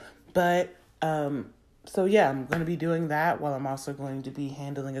later. But, so yeah, I'm going to be doing that while I'm also going to be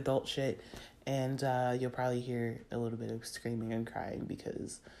handling adult shit. And you'll probably hear a little bit of screaming and crying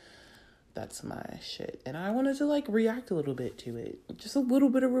because that's my shit. And I wanted to, like, react a little bit to it. Just a little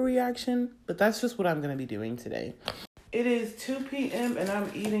bit of a reaction. But that's just what I'm going to be doing today. It is 2 p.m. and I'm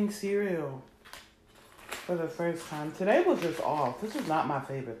eating cereal for the first time. Today was just off. This is not my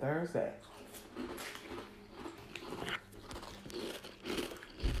favorite Thursday.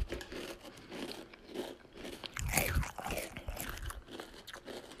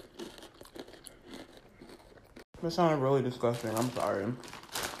 This sounded really disgusting. I'm sorry.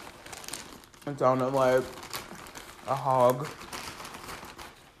 It sounded like a hog.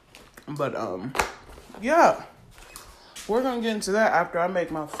 But, yeah. We're gonna get into that after I make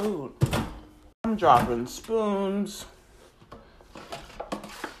my food. I'm dropping spoons.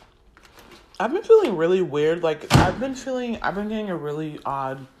 I've been feeling really weird. Like, I've been getting a really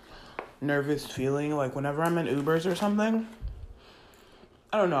odd, nervous feeling. Like, whenever I'm in Ubers or something.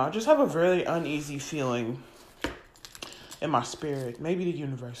 I don't know. I just have a very uneasy feeling in my spirit. Maybe the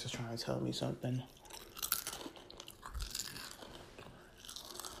universe is trying to tell me something.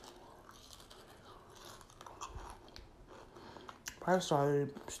 Probably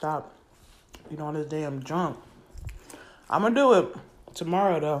started stop being on this damn junk. I'm gonna do it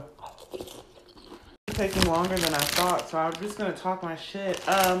tomorrow though. It's taking longer than I thought, so I'm just gonna talk my shit.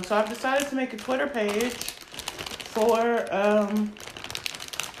 So I've decided to make a Twitter page for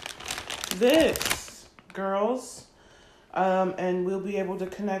this, girls. And we'll be able to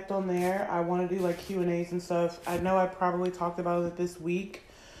connect on there. I want to do like Q&As and stuff. I know I probably talked about it this week.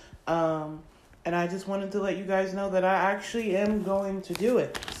 And I just wanted to let you guys know that I actually am going to do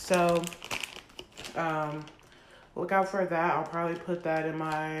it. So, look out for that. I'll probably put that in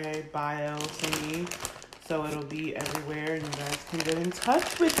my bio thingy. So it'll be everywhere and you guys can get in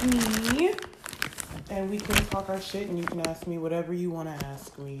touch with me. And we can talk our shit and you can ask me whatever you want to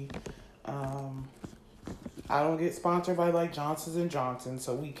ask me. I don't get sponsored by like Johnson's & Johnson,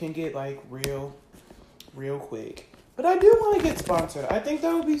 so we can get like real quick. But I do want to get sponsored. I think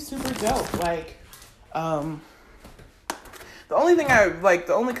that would be super dope. Like, the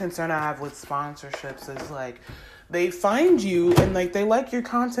only concern I have with sponsorships is like, they find you and like they like your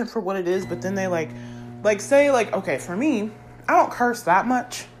content for what it is, but then they like say like, okay, for me, I don't curse that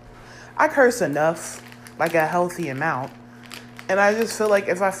much. I curse enough, like a healthy amount. And I just feel like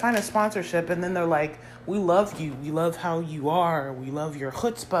if I find a sponsorship and then they're like, we love you, we love how you are, we love your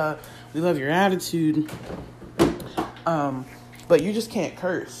chutzpah, we love your attitude, but you just can't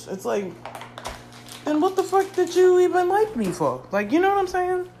curse. It's like, then what the fuck did you even like me for? Like, you know what I'm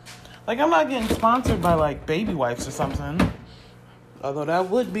saying? Like, I'm not getting sponsored by like baby wipes or something. Although that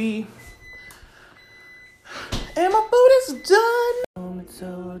would be. And my food is done. It's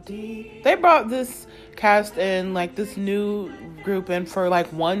so deep. They brought this cast in, like this new group in for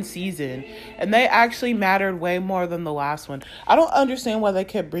like one season, and they actually mattered way more than the last one. I don't understand why they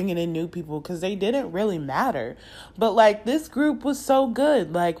kept bringing in new people, because they didn't really matter. But like this group was so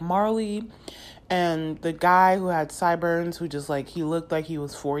good. Like Marley and the guy who had sideburns, who just like, he looked like he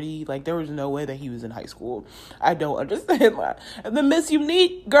was 40. Like there was no way that he was in high school. I don't understand that. And then Miss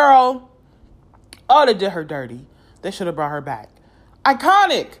Unique girl, oh, they did her dirty. They should have brought her back.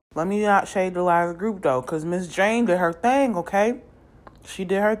 Iconic. Let me not shade the last group though, because Miss Jane did her thing, okay? She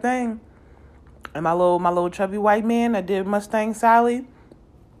did her thing. And my little chubby white man that did Mustang Sally,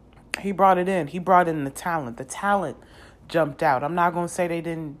 he brought it in. He brought in the talent. The talent jumped out. I'm not going to say they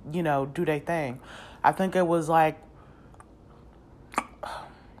didn't, do their thing. I think it was like,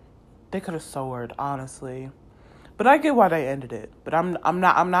 they could have soared, honestly. But I get why they ended it. But I'm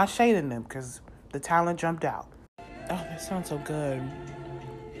not shading them, because the talent jumped out. Oh, that sounds so good.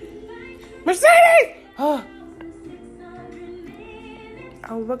 Mercedes! Oh,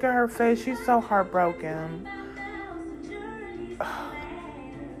 look at her face. She's so heartbroken.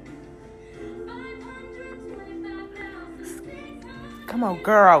 Come on,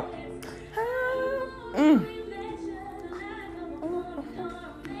 girl. Come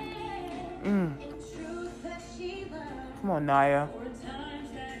on, Naya.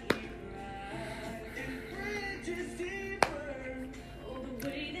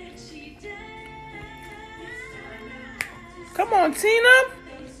 Come on, Tina.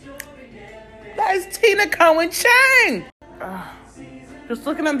 That is Tina Cohen-Chang. Just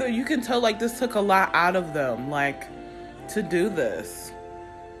looking at them, you can tell like this took a lot out of them, like, to do this.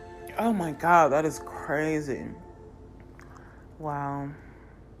 Oh my God, that is crazy. Wow.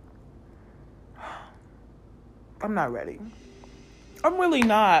 I'm not ready. I'm really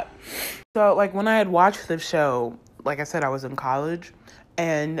not. So like when I had watched the show, like I said, I was in college.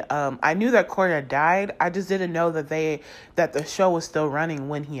 And I knew that Corey had died. I just didn't know that the show was still running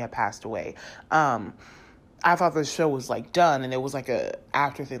when he had passed away. I thought the show was like done, and it was like a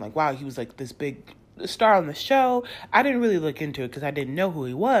after thing. Like, wow, he was like this big star on the show. I didn't really look into it because I didn't know who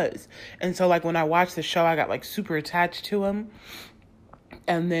he was. And so like when I watched the show, I got like super attached to him.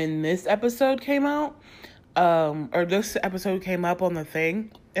 And then this episode came out, or this episode came up on the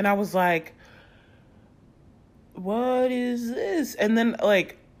thing, and I was like, what is this? And then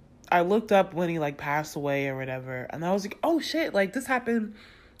like I looked up when he like passed away or whatever, and I was like, oh shit, like this happened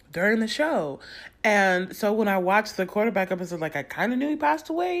during the show. And so when I watched the quarterback episode, like I kind of knew he passed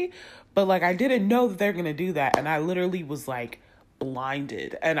away, but like I didn't know that they're gonna do that. And I literally was like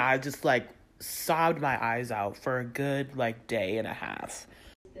blinded, and I just like sobbed my eyes out for a good like day and a half.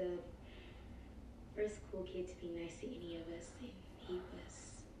 The first cool kid to be nice to any of us, and he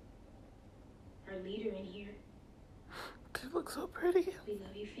was our leader in here. You look so pretty. We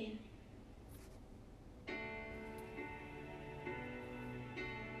love you, Finn.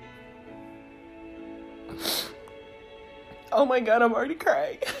 Oh my God, I'm already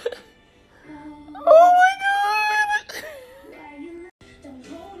crying. Oh my God.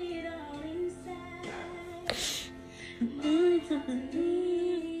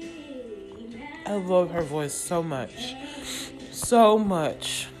 I love her voice so much. So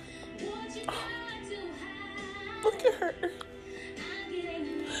much. Look at her.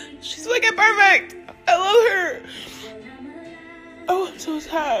 She's looking perfect. I love her. Oh, I'm so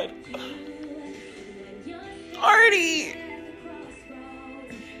sad. Artie.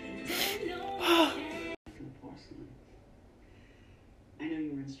 I know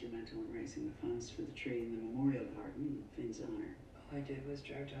you were instrumental in raising the funds for the tree in the memorial garden in Finn's honor. All I did was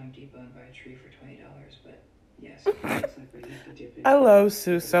drive to Home Depot and buy a tree for $20, but yes. Looks like we have to dip in. I love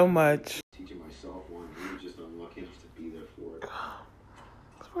Sue so much. Teaching myself one, we were just unlucky enough to be there for it.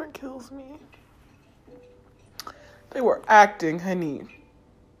 This part kills me. They were acting, honey.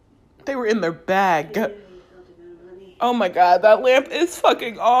 They were in their bag. Oh my god, that lamp is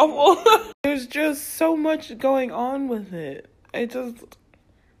fucking awful. There's just so much going on with it.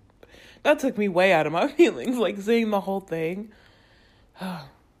 That took me way out of my feelings, like seeing the whole thing.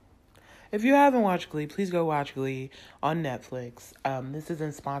 If you haven't watched Glee, please go watch Glee on Netflix. This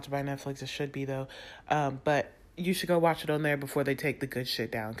isn't sponsored by Netflix. It should be, though. But you should go watch it on there before they take the good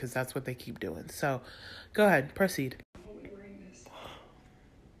shit down, because that's what they keep doing. So, go ahead. Proceed. I'm only wearing this.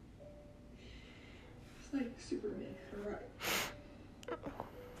 It's like Superman. Right.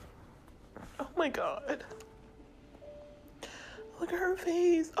 Oh my god. Look at her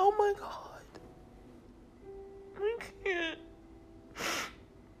face. Oh my god. I can't.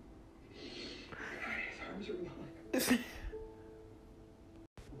 His arms are long.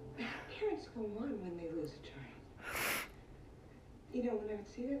 Parents go on when they lose a child. You know, when I would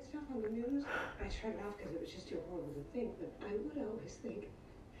see that stuff on the news, I shut it off because it was just too horrible to think, but I would always think,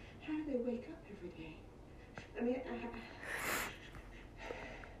 how do they wake up every day? I mean, how do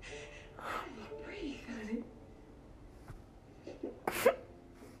they breathe?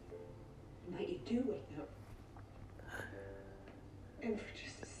 But you do wake up. And for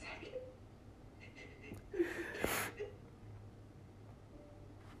just a second,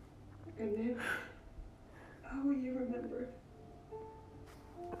 and then, oh, you remember.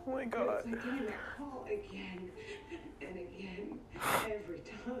 Oh my It's god. like getting that call again and again, every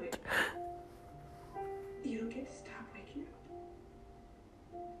time. You don't get to stop waking up.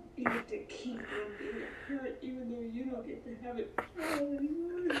 You have to keep on being a parent even though you don't get to have it all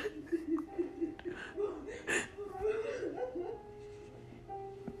anymore.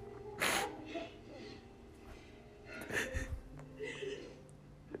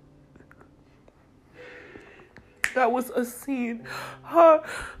 That was a scene.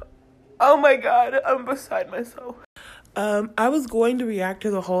 Oh my god, I'm beside myself. I was going to react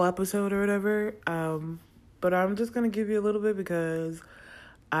to the whole episode or whatever, but I'm just gonna give you a little bit because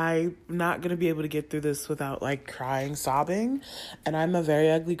I'm not gonna be able to get through this without like crying, sobbing, and I'm a very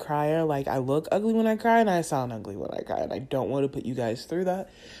ugly crier. Like, I look ugly when I cry and I sound ugly when I cry, and I don't want to put you guys through that.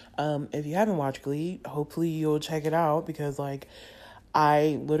 If you haven't watched Glee, hopefully you'll check it out, because like,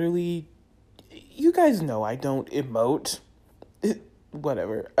 I literally, you guys know I don't emote.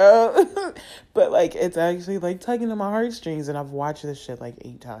 Whatever. But like, it's actually like tugging on my heartstrings, and I've watched this shit like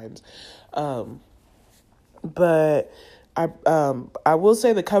 8 times. But I will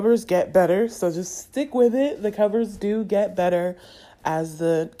say the covers get better, so just stick with it. The covers do get better as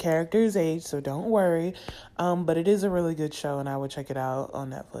the characters age, so don't worry. But it is a really good show, and I would check it out on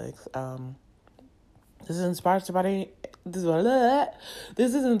Netflix. This isn't sponsored by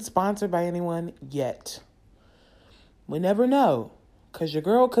this isn't sponsored by anyone yet. We never know, because your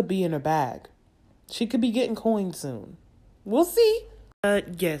girl could be in a bag. She could be getting coins soon. We'll see.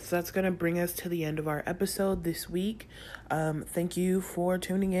 Yes, that's going to bring us to the end of our episode this week. Thank you for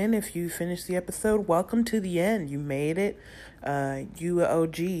tuning in. If you finished the episode, welcome to the end. You made it. You a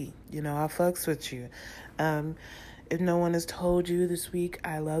OG. You know, I fucks with you. If no one has told you this week,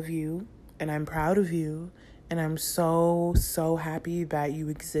 I love you, and I'm proud of you. And I'm so, so happy that you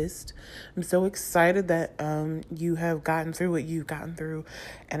exist. I'm so excited that you have gotten through what you've gotten through.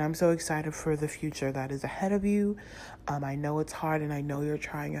 And I'm so excited for the future that is ahead of you. I know it's hard, and I know you're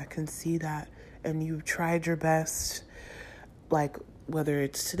trying. I can see that. And you've tried your best. Like, whether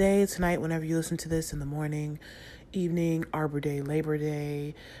it's today, tonight, whenever you listen to this, in the morning, evening, Arbor Day, Labor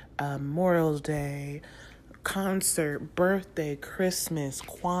Day, Memorial Day, concert, birthday, Christmas,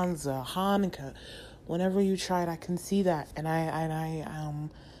 Kwanzaa, Hanukkah. Whenever you tried, I can see that, and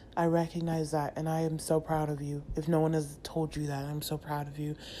I recognize that, and I am so proud of you. If no one has told you that, I'm so proud of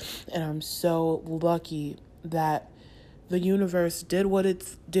you, and I'm so lucky that the universe did what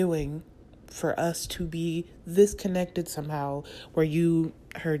it's doing for us to be this connected somehow, where you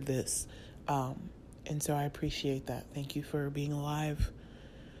heard this, and so I appreciate that. Thank you for being alive.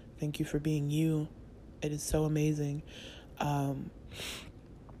 Thank you for being you. It is so amazing.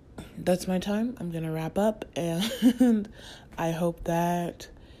 That's my time. I'm going to wrap up, and I hope that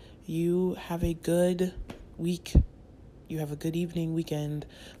you have a good week. You have a good evening, weekend,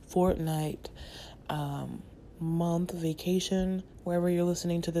 fortnight, month, vacation, wherever you're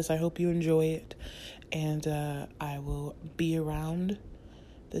listening to this. I hope you enjoy it, and I will be around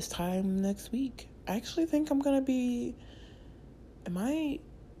this time next week. I actually think I'm going to be... Am I,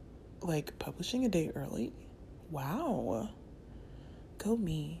 publishing a day early? Wow. Go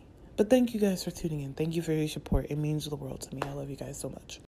me. But thank you guys for tuning in. Thank you for your support. It means the world to me. I love you guys so much.